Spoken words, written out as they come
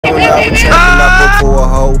was trapping, I booked for a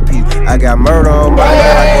whole piece. I got murder on my mind,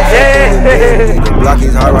 I go fucking with the block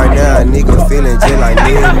is hot right now, a nigga feeling just like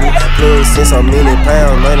me. Plug since I'm many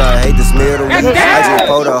pounds, man, I hate the smell of weed. I just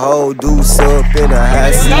pulled a whole deuce up in a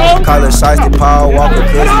high seat. Call a shiesty Paul Walker,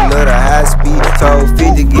 cause he love the high speed. Told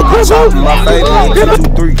 50, get the chop, my favorite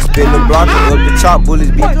 223. Spin the block up the chop,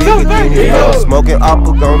 bullets be bigger than it. Smoking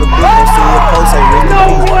oppa, gonna book, don't see a post, ain't really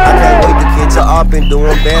peace. I can't wait to catch a op and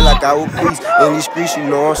doing bad like I was priest. In these streets, you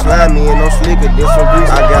know I'm slimy and I'm slicker than some grease.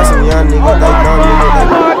 I got some young niggas, they dumb niggas.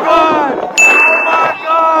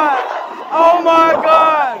 Oh my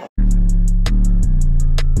God!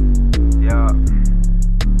 Yeah.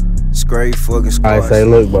 Straight fucking squad. Alright, say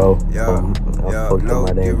look, bro. Yeah. Yeah. No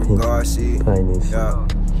disregard shit. Yeah.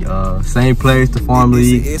 Same place, the Farm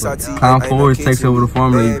League. Klein Forest takes over the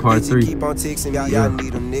Farm League, part 3. Yeah.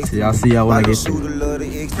 So y'all see y'all when I get there.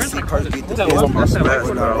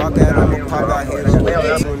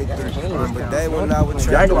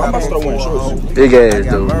 Big ass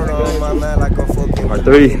dude. Part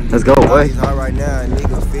 3, let's go, boy.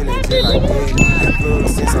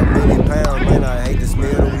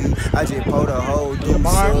 I just pulled a whole deuce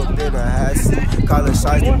up in a high seat. Call a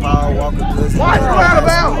shiesty Paul Walker, cause he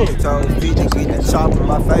told 50, get the chop,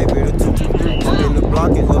 my favorite, a 223. Spin the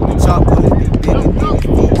block and up the chop, will it be bigger than his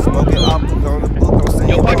feet. Smoking oppa on the book, I'm saying.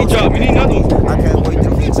 Yo, pocket drop, you need another one. I can't wait to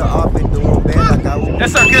catch a op and doing bad like I was.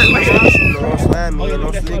 That's our good, you know I'm slimy and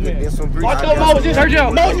I'm slicker than some grease. Watch out, Moses, hurt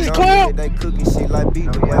you. Moses, Cloud. They cooking shit like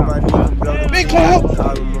beat the way my nigga blow the Big Cloud.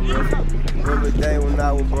 Remember the day when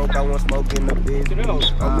I was broke, I was smoking the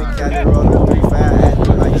business. I'm in Cali rolling 3-5,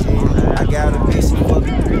 acting like shit. I got a bitch, she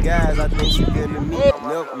fucking 3 guys, I think she good to me.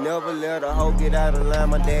 Never let a hoe get out of line,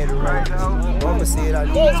 my daddy right. Mama said I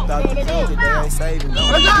need to stop the drugs, they ain't saving me. My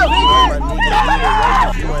nigga get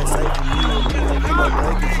away, you ain't safe for me. You ain't no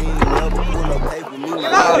breakers, you ain't never pull no pay for me. My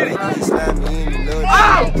little nigga, he slap me in, he love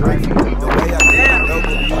to drink. The way I get dope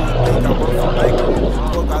with you, you think I work for bacon.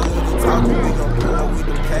 Fuck, I love to talk, we gon' pull up with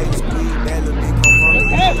them cage speed. That little bitch come from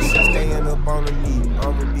the east, she staying up on the knee,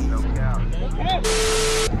 on the beat.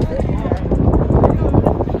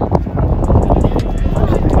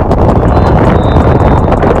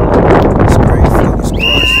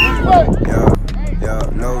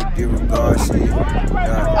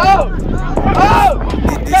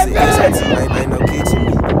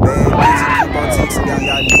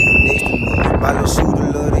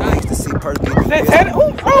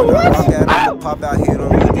 Pop out here on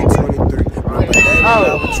with 23. Remember that I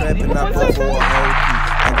was trapping, I put for a whole piece.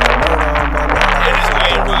 I got murder on my mind, I got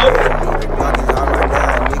something with me. The block is hot right now,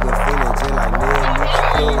 a nigga feeling just like me.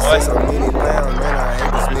 Since I'm many pounds, man, I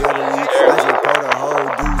hate the smell of weed. I just pulled a whole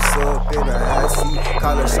deuce up in a high seat.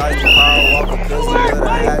 Call a shiesty Paul Walker, cause he love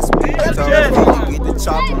the high speed. Told me to get the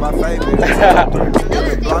chop of my favorite. Spin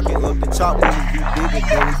the block and up the chop, will be bigger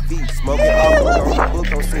than his feet. Smoking oppa on the book,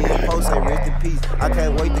 don't see him post, ain't rest in peace. I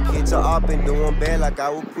can't wait to catch a op and doing bad like I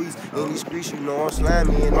was priest. In these streets, you know I'm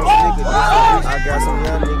slimy and I'm slicker. I got some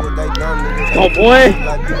young niggas, they dumb niggas. Oh boy!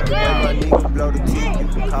 Like this, the way my nigga blow the tick, you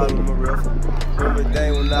can call him a referee. Remember the day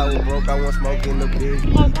when I was broke, I was smoking the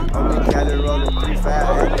business. I'm in Cali rolling 3-5,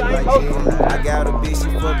 acting like shit. I got a bitch, she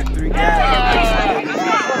fucking 3 guys.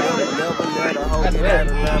 Never let a hoe get out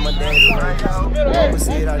of line, my daddy right. Mama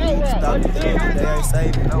said I need to stop the drugs, they ain't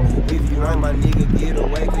saving me. If you ain't my nigga, get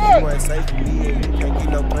away, cause you ain't safe for me. And you can't get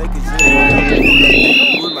no play, cause you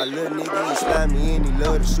ain't my little nigga, he slimy and he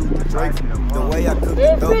love to shoot the Drake. The way I cook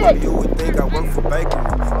the dope, you would think I work for bakery.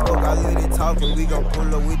 Fuck, I let it talking, we gon'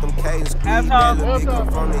 pull up with them K's squeeze. That little bitch come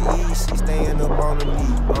from the east, she staying up on the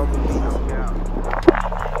knee, on the knee.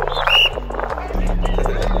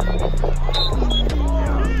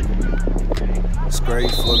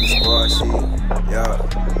 Straight for the squad shit,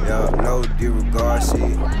 yeah, no disregard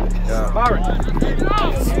shit, yeah.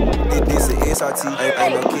 This a SRT,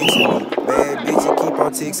 ain't no kitchen me. Bad bitch, keep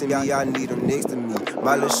on texting me, I need them next to me.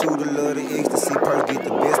 My little shooter love the ecstasy, perk get the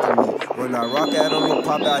best of me. When I rock out, I'ma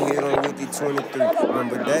pop out, hit on with the 23.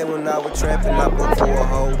 Remember day when I was trapping, I put for a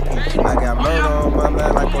whole piece. I got murder on my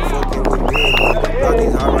mind like I'm fucking with me. Block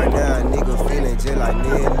is hot right now, a nigga feeling just like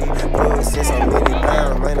Nelly. Plug since I'm many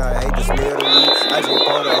pounds, man, I hate the smell of weed. I just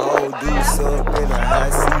pulled a whole deuce up in a high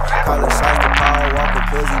seat. Call a shiesty Paul Walker,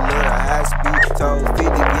 cause he love the high speed. Told 50,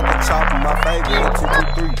 get the chop of my favorite,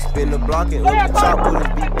 223. Spin the block and up the chop, bullets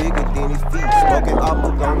be bigger than his feet. Smoking oppa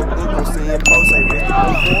on the book, I'm seeing posts, ain't rest in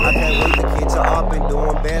peace. I can't wait to catch a op and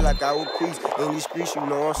doing bad like I was priest. In these streets, you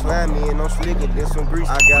know I'm slimy and I'm slicker than some grease.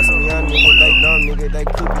 I got some young niggas, they dumb niggas, they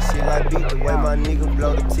cooking shit like beat. The way my nigga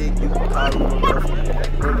blow the tick, you can call him a referee.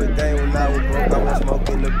 Remember the day when I was broke, I was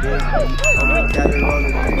smoking the business. I'm in Cali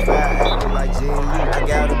rolling 3-5, acting like Jen Lee. I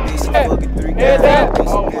got a bitch, Never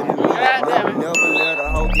let a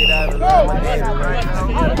hoe get out of line. My daddy right.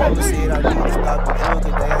 Mama said I need to stop the drug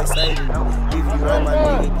cause they ain't saving me. If you ain't my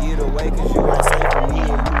nigga, get away cause you ain't safe for me. And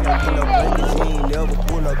you can't get no play cause you ain't never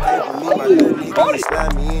pull no cake for me. My little nigga, he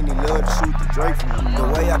slime me and he love to shoot the Drake for me. The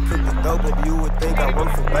way I cook the dope up, you would think I work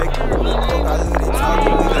for bakery. Fuck, I let it talk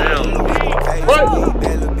and we gon' pull up with the case. We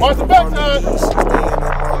better be on the beat. She staying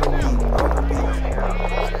up on the beat.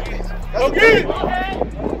 Go get it!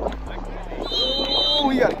 Ooh,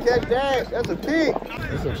 we gotta catch that. That's a pick.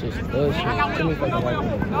 This is just good shit. Too many fucking white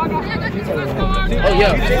people. Oh,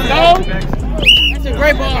 yeah. No! That's a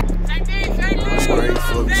great ball. Straight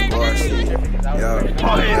for the squad shit. Yeah,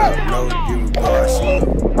 no disregard shit.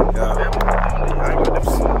 Yeah.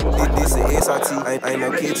 This is SRT, ain't no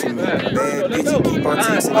kitchen me. Bad bitch, you keep on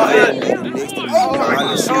texting me. I need them next to me. All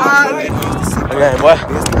this shit, I used to see my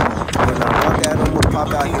best of me. When I walk out, I'ma pop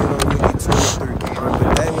out here on Wicked 23. But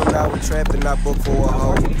they when I was trapping, I booked for a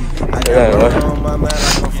whole week. I got murder on my mind,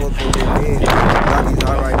 like I'm fucking with dead. Bobby's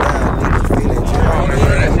hot right now, niggas feeling jet.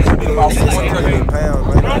 Since I'm 30 pounds,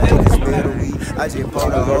 man, I hate to smell the weed. I just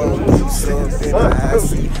pulled a whole new sub in the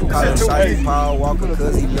IC. Call him Shotty Paul Walker,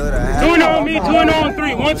 cause he love the house. 2-0 on me, 2-0 on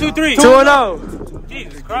 3. 1, 2, 3. 2-0.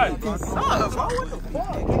 Jesus Christ. Smoking off the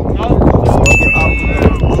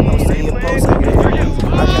book, I'm seeing posts like that.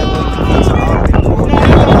 I can't wait to get you off the door.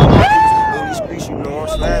 In these streets, you know I'm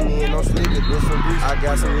slimy and I'm slicker. There's some beats. I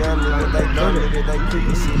got some young niggas, they dumb niggas, they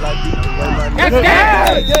creepy shit like beat the way my niggas.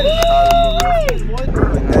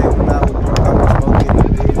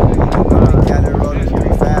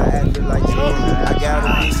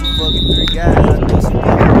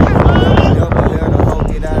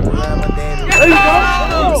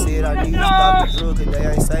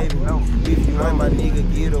 My nigga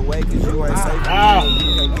get away cause you ain't safe for me.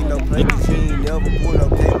 You can't get no play cause you ain't never pull no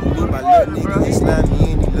cake with me. My little nigga, he slime me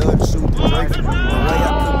and he love to shoot the Drake for me. The way I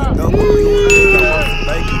cook the dope, we gon'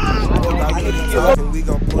 bake it. Fuck, I get it talking, we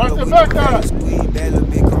gon' pull up with the cake. Squeeze, that little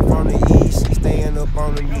bitch come from the east. She staying up on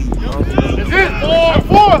the meat. That's it,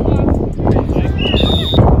 4.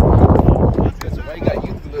 That's the way you got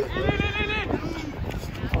used to it.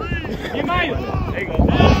 You might. There you go.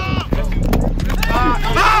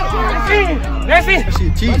 That's it.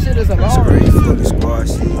 That shit is a long. Straight for the squad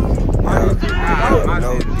shit. Yeah,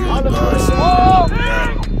 no disregard shit.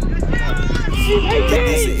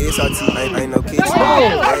 This is SRT, ain't no kitchen.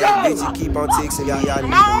 Bad bitch, you keep on texting me, I need them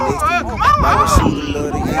next to me. My little shooter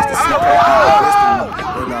love the ecstasy, can't be the best of me.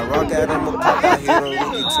 When I rock out, I'ma pop out here on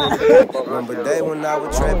Wicked 23. Remember day when I was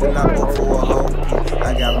trapping, I booked for a whole week. I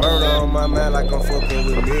got murder on my mind like I'm fucking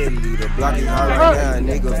with Nelly. The block is hot right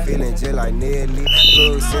now, nigga feeling just like Nelly.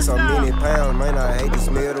 Look, since I'm many pounds, man, I hate to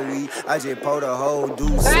smell the weed. I just pulled a whole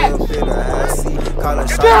deuce up in the high seat. Call him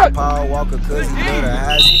Shotty Paul Walker, cause he love the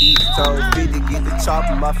high speed. Told 50 get the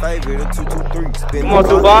chopper, my favorite, a 223. Spin Come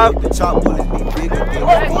on, Bob. The chop bullets be bigger than the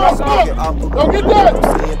beat. Smoking off the book. I'm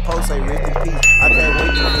seeing posts, say rest in peace. I can't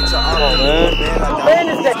wait to get your offer. Man,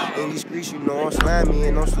 in these streets, you know I'm slimy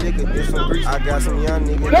and I'm slicker. There's some grease. I got some young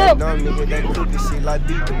niggas, that dumb nigga, that cooking shit like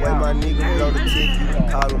beat. The way my nigga blow the tick, you can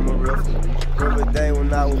call him a referee. Remember the day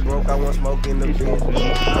when I was broke, I wasn't smoking the bitch.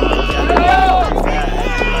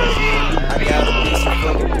 I got a bitch, she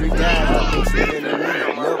fucking 3 guys. I think she in the middle.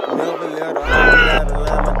 Never let her hold me out of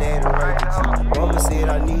line. My daddy raped you. Mama said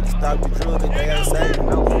I need to stop the drug, cause they ain't saving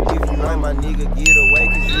me. If you ain't my nigga, get away,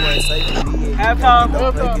 cause you ain't safe for me. And you can't get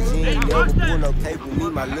no play, cause you ain't never pull no cake with me.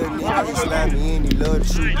 My little nigga, he slime me and he love to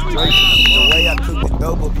shoot the Drake. The way I cook the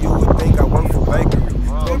dope up, you would think I work for bakery.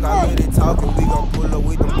 Fuck, I let it talk and we gon' pull up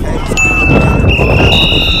with them cakes.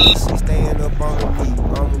 She staying up on the beat,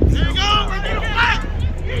 on the beat.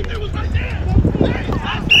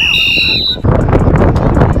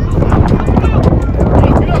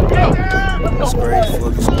 Straight for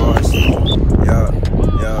the squad shit.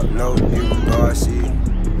 Yeah, no disregard shit.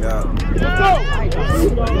 Yeah.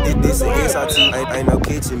 This is SRT, ain't no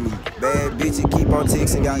kitchen me. Bad bitch, you keep on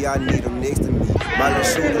texting me, I need them next to me. My little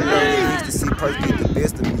shooter love the ecstasy, perks get the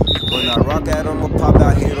best of me. When I rock out, I'ma pop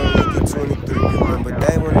out here on Wicked 23. Remember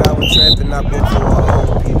day when I was trapping, I booked for a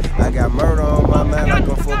whole week. I got murder on my mind like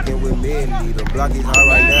I'm fucking with Nelly. The block is hot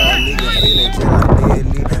right now, nigga feeling just like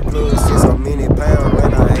Nelly. Plus, since I'm many pounds,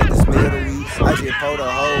 man, I hate to smell the weed. I just pulled a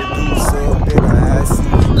whole deuce up in the high seat.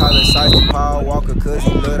 Call him Shotty Paul Walker, cause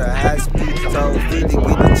he love the high speed. Told 50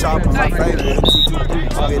 get the chopper, my favorite, a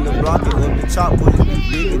 223. Spin the block and up the chop, bullets be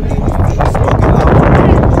bigger than his feet. Smoking off the book,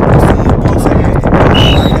 I'm seeing posts, I can't get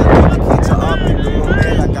the kids up and doing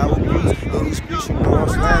bad like I was greased. In these streets, you know I'm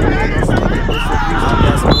slimy and I'm slicker. I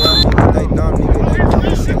got some young niggas, they dumb niggas, they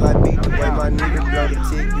cooking shit like beat. The way my niggas blow the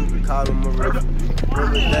tick, you can call them a referee.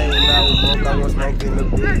 Remember the day when I was broke, I want smoke in the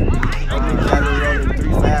bed. I'm in Cali rolling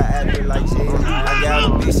 3-5, acting like Jen. I got a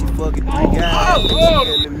bitch, she fucking 3 guys. She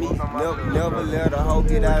feeling me. Never let a hoe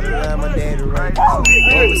get out of line. My daddy right.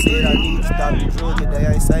 Mama said I need to stop the drugs, they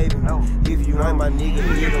ain't saving me. If you ain't my nigga,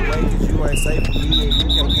 get away, cause you ain't safe for me. And you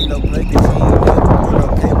can't get no play, cause you ain't never put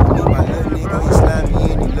okay with me. My little nigga, he slime me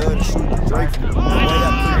and he love to shoot the Drake for me. The way I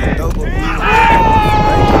put the dope on me,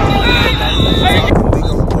 we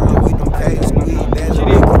gon' pull up with them K's, squeeze that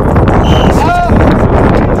shit.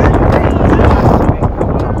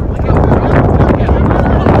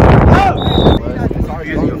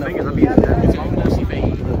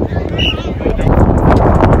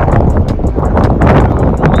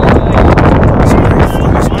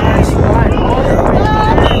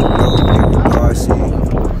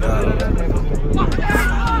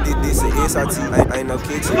 Ain't no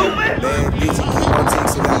kitchen. Bad bitch, keep on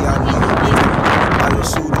texting me. I need a bitch. I just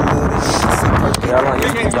shoot a little bit. Y'all on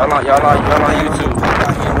YouTube. Y'all on YouTube.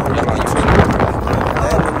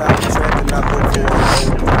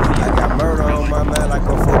 I got murder on my mind like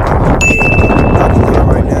I'm fucking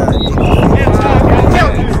right now.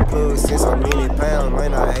 Since I'm in it pounds,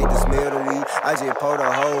 man, I hate the smell of weed. I just pulled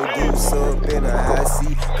a whole deuce up in a high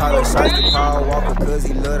seat. Call a shot to Paul Walker cause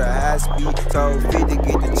he love the high speed. Told 50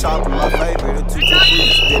 get the chopper, my favorite. A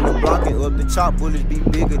 2-3. Spin the block and up the chop, bullets be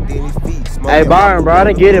bigger than his feet. Hey, Byron, bro, I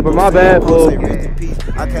didn't get it, but my bad, fool.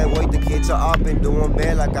 I can't wait to catch her up and doing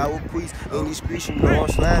bad like I was priest. In these streets, you know I'm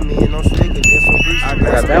slimy and I'm slicker than some grease. I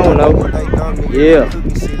got that one, though. Yeah.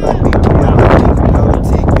 Cooking shit like me. I know the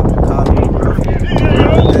tick, you can call me rough.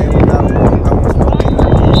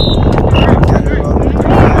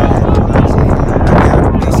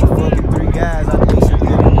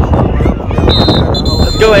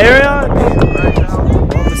 Let's go, Arion.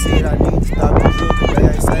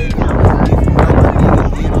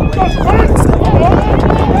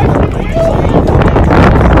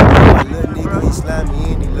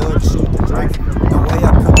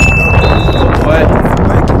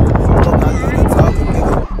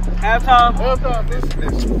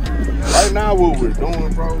 Right now, what we're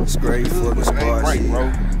doing, bro, it's great for the squad great, shit.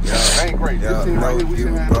 bro. Yeah, ain't great. Yeah, This team right here, we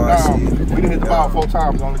sitting at the down. We done hit the ball 4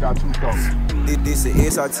 times, only got 2 scores. This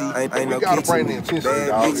is SRT, ain't no gotta bring the intensity,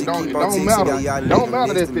 dog. It don't matter. Don't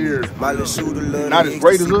matter that they're not as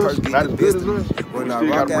great as us, not as good as us. When I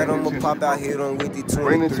rock out, I'ma pop out, hit on with the 23.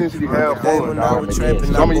 Bring the intensity, have fun, dog.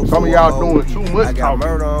 Some of y'all doing too much I got talking.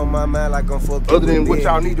 murder on my mind like I'm fucking. Other than what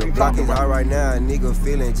y'all need to be talking about. Right now, a nigga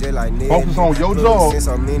feeling just like Ned. Focus on your job.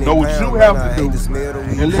 Know what you have to do.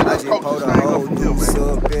 And let us coach this thing up from here,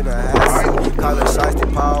 man. Call a shot to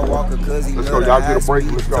Paul Walker cause he let's go, y'all get a break.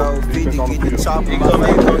 Let's go. Defense on the field. Chop bullets be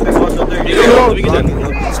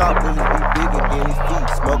bigger than his feet.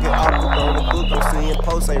 Smoking opera on the book, I'm seeing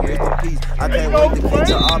posts, ain't rest in peace. I can't wait to catch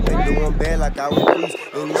her up and doing bad like I was priest.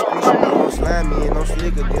 In these streets, you know I'm slimy and I'm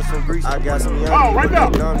slicker than some grease. I got some young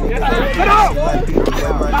niggas, dumb niggas, like people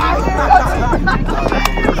that my niggas.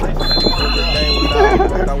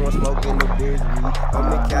 I want smoke in the beers.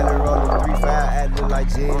 I'm in Cali rolling 3-5, acting like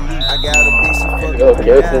Jen Lee. I got a bitch, she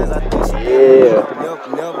fucking guys, I think she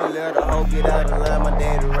never let a hoe get out of line, my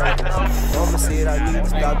daddy right. Mama said I need to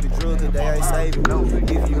stop the drugs, cause they ain't saving me.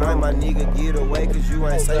 If you ain't my nigga, get away, cause you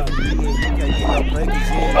ain't safe for me. And you can't get no play, cause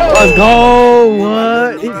you ain't let's go,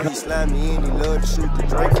 what? He slime me and he love to shoot the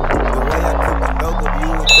Drake. The way I cook the dope up, you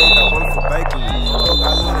would think I work for bakery. Fuck,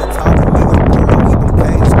 I love that talking, we gon' pull up with them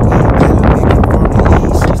K's, squeeze that little nigga from the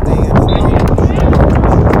east. She staying up on the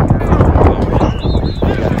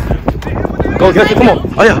Go, get it, come on.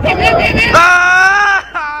 Oh, yeah.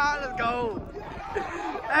 Ah! Let's go.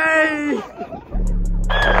 Hey.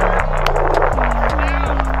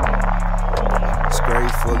 It's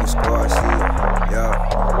great for the squad shit. Yeah,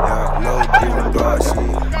 no different guard shit.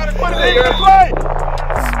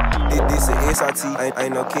 This is SRT,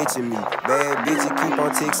 ain't no catching me. Bad bitch, keep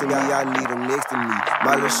on texting me, I need them next to me.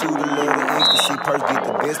 My little shooter love the ecstasy, purse get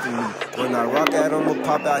the best of me. When I rock out, I'ma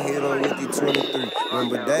pop out, hit on with the 23.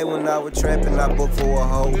 Remember day when I was trapping, I booked for a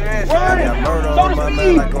whole week. I got murder on my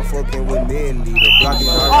mind like I'm fucking with Medley. The block is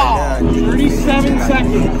hard right now, 37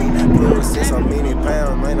 seconds. Since I'm in it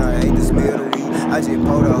pounds, man, I hate the smell of weed. I just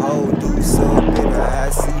pulled a whole deuce up in the high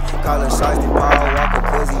seat. Call a shot to Paul Walker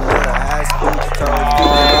cause he love the high speed. Told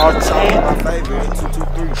 50 chop, my favorite,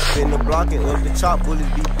 2-2-3. Spin the block and up the chop, bullets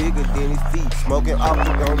be bigger than his feet. Smoking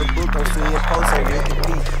opera on the book, I'm seeing posts, ain't rest in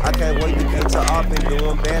peace. I can't wait to catch her up and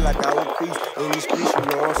doing bad like I was priest. In these streets, you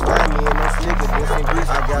know I'm slimy and I'm slicker than some grease.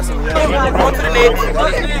 I got some young niggas. Go to the net. Go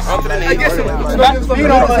to the net. You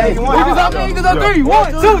know what I'm saying? Niggas up there, niggas up there.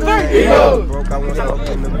 1, 2, 3. Broke, I want smoke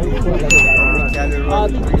in the bed. I'm in Cali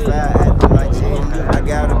rolling 3-5, acting like Jen. I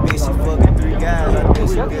got a bitch. bitch, she fucking 3 guys. I think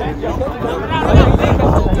she better than me.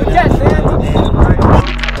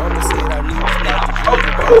 Mama said I need to stop the drug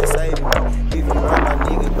because it's saving me. If you run my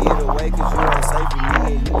nigga, get away cause you ain't safe for me.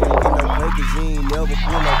 And you can't get no play cause you ain't never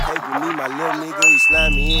pull no cake with me. My little nigga, he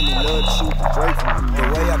slime me in, he love to shoot the Drake for me. The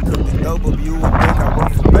way I cook the dope up, you would think I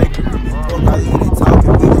work for bakery. Fuck, I leave it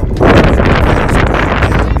talking, we gon' pull up with the case.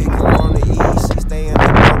 That bitch come from the east, she stay in the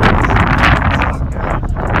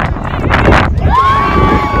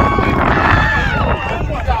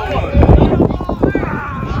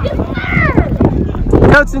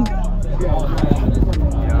Coaching.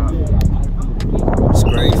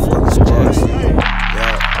 Straight for the squad shit.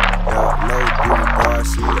 Yeah, no different bar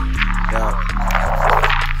shit. Yeah.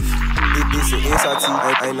 This an SRT,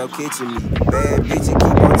 ain't no kitchen me. Bad bitch, keep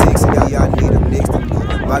on texting me, I need them next to me.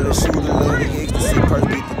 My little shooter love the ecstasy, perk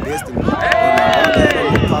get the best of me. When I walk out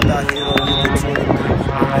on the pop out here, don't look at 23.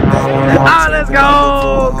 Ah, let's go!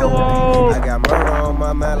 Come on! I got murder on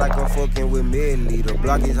my mind like I'm fucking with Medley. The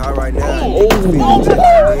block is hot right now.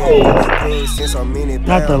 Since I'm in it,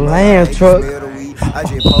 not the land truck. I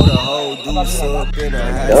just pulled a whole deuce up in a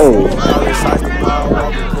high speed. All the shots to power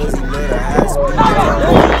off because he let a high speed.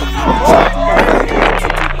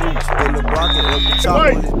 Spin the block and up the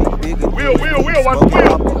chopper. Bigger. Will, watch the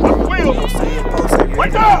wheel.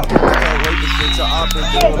 Wake up! I can't wait to get your op and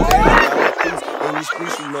go back. In the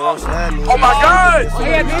streets, you know I'm slimy. Oh my God! I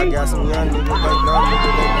got some young niggas like dumb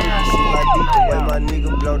niggas that keep the shit like deep. The way my nigga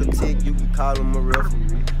blow the tick, you can call him a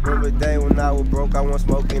referee. Remember the day when I was broke, I was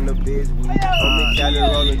smoking the biz weed. I'm in Cali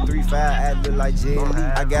rolling 3-5, acting like Jet Li.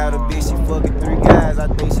 I got a bitch, she fucking 3 guys, I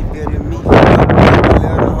think she better than me.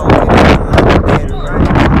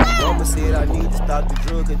 Mama said I need to stop the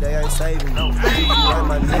drug cause they ain't saving me.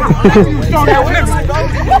 My nigga,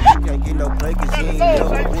 you can't get no play cause you ain't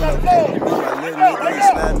never pull up with me. My little nigga, he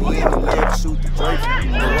slime me in the love to shoot the Drake.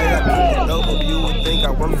 The way I keep the dope up, you would think I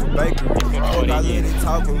work for bakery. Fuck, I let it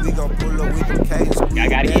talking, we gon' pull up with them K's. I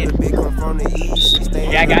gotta get it. Big come from the east, she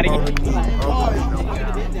stay I gotta get it.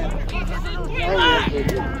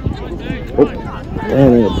 Damn,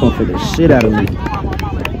 they pump for the shit out of me.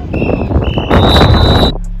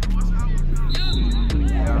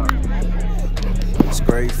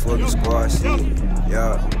 Straight for the squad shit.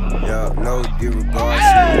 Yeah, no disregard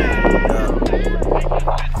shit. Yeah.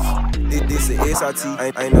 This an SRT,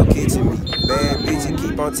 ain't no kitchen me. Bad bitch, you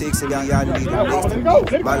keep on texting me, I need them next to me.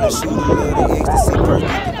 My little shooter love the ecstasy, perk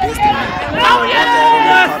get the best of me. Oh yes,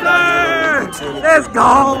 sir! Let's go!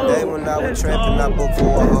 Day when I was trapping, I booked for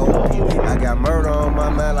a whole people. I got murder on my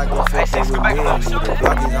mind like I'm fucking with Medley. The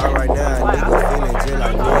block is hot right now, niggas feeling just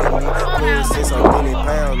like Medley. Clean since I'm in it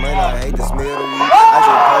pounds, man, I hate the smell of weed. I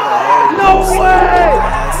just pulled a whole no way!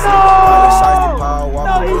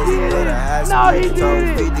 No, he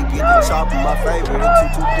did! 50 get the chop in my favorite,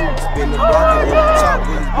 223. Spin the block and the chop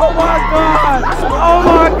with his oh my God! Oh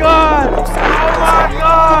my God!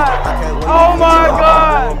 Oh my God! Oh my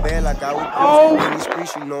God! Oh, in the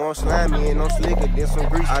streets, you know I'm slimy and I'm slicker than some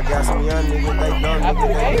grease. I got some young niggas, they dumb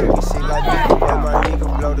niggas, they do this shit like me. When my nigga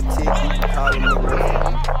blow the tick, you can call him a referee.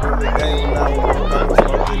 Remember the day when I was broke, I was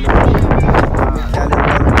smoking the weed. I'm in Cali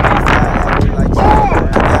rolling 3-5, acting like Jet Li.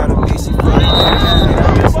 I got a bitch, she fucking 3 guys, I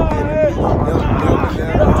bet she better than me. Never let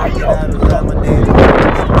her out, get out of line, my daddy.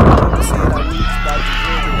 Mama said I need to stop the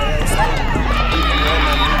drug, and they ain't saving me. If you want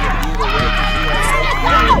my nigga, get away, cause you ain't saving me.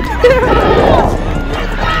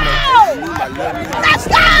 Let's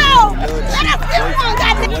go!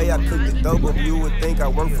 The way I cook the dope up, you would think I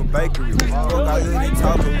work for bakery. Fuck, I let it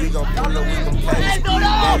talking, we gon' pull up with them K's.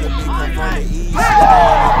 All the big come from the east.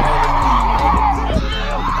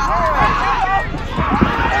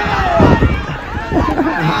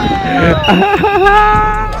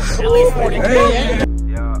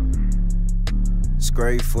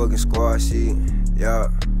 Straight fucking squad shit.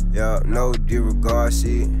 Yeah, no disregard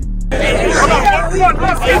shit. This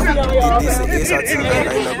an SRT,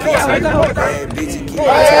 ain't no kitchen. Bad bitch, you keep on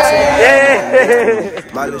texting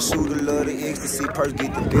me. My little shooter love the ecstasy, perk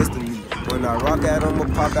get the best of me. When I rock out, I'ma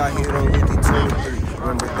pop out here on with the 23.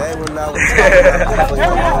 Remember the day when I was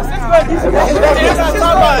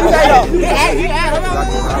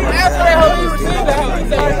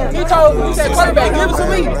He told me, he said, quarterback, give it to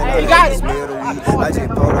me. He got it. I just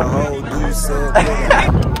bought a whole deuce up.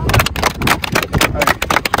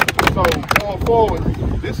 So going forward,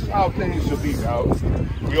 this is how things should be, dog.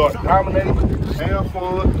 We are dominating, have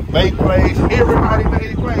fun, make plays. Everybody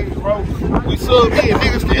made plays, bro. We subbed in,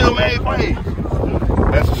 niggas still made plays.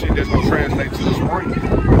 That's the shit that's gonna translate to the spring.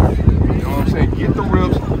 You know know what I'm saying? Get the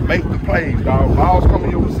reps, make the plays, dog. Balls come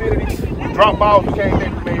in your vicinity. You drop balls, you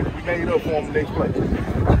can't make we made up for them the next play.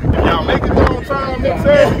 If y'all make it on time next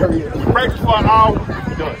Saturday, we practice for an hour,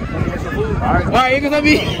 we done. All right, Eagles on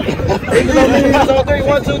me. Eagles on me. Eagles on 3.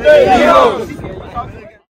 1, 2, 3.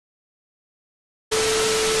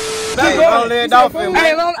 Long leg dolphin.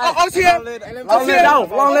 Hey, long leg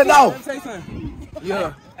dolphin. Long leg dolphin.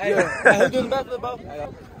 Yeah. Who doing the back flip, bro?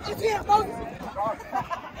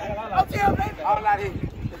 OTL, baby. All out here.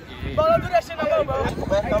 Bro, don't do that shit no more, bro.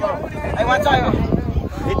 Come on. Hey, one time.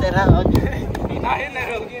 Hit that out. He's not hitting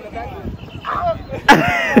that up again in the back.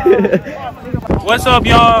 What's up,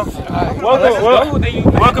 y'all?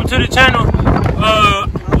 Welcome to the channel.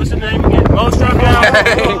 What's the name again? Low strap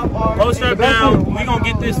down. Low strap down. We gonna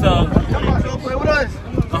get this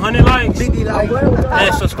 100 likes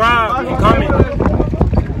and subscribe and comment.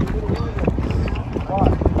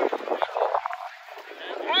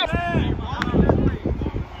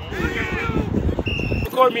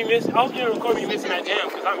 Record me miss. I was gonna record me missing that jam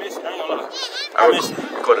because I missed it. I ain't gonna lie. I missed it.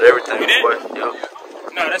 Recorded everything. You did? Boy. Yep.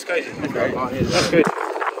 No, that's crazy. That's crazy. That's crazy.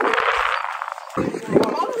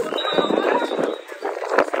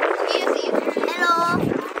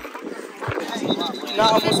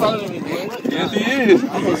 Yes, he is.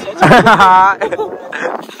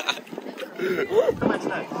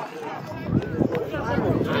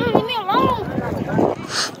 Leave me alone.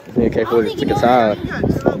 Yeah, K Forest took a time.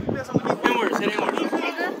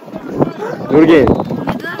 Do it again.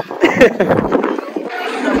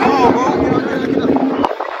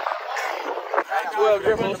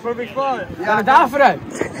 Perfect fun. Gotta die for that.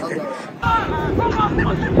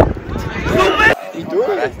 He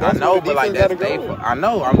threw it. I know, but like that's I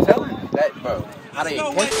know. I'm telling you that, bro. How they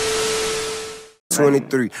catch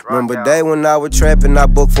 23. Remember day when I was trapping, I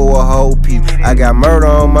booked for a whole piece. I got murder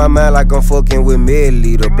on my mind like I'm fucking with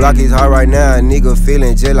Medley. The block is hot right now, a nigga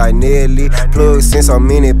feeling just like Nelly. Plug since so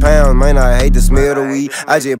many pounds, man, I hate the smell of weed. I just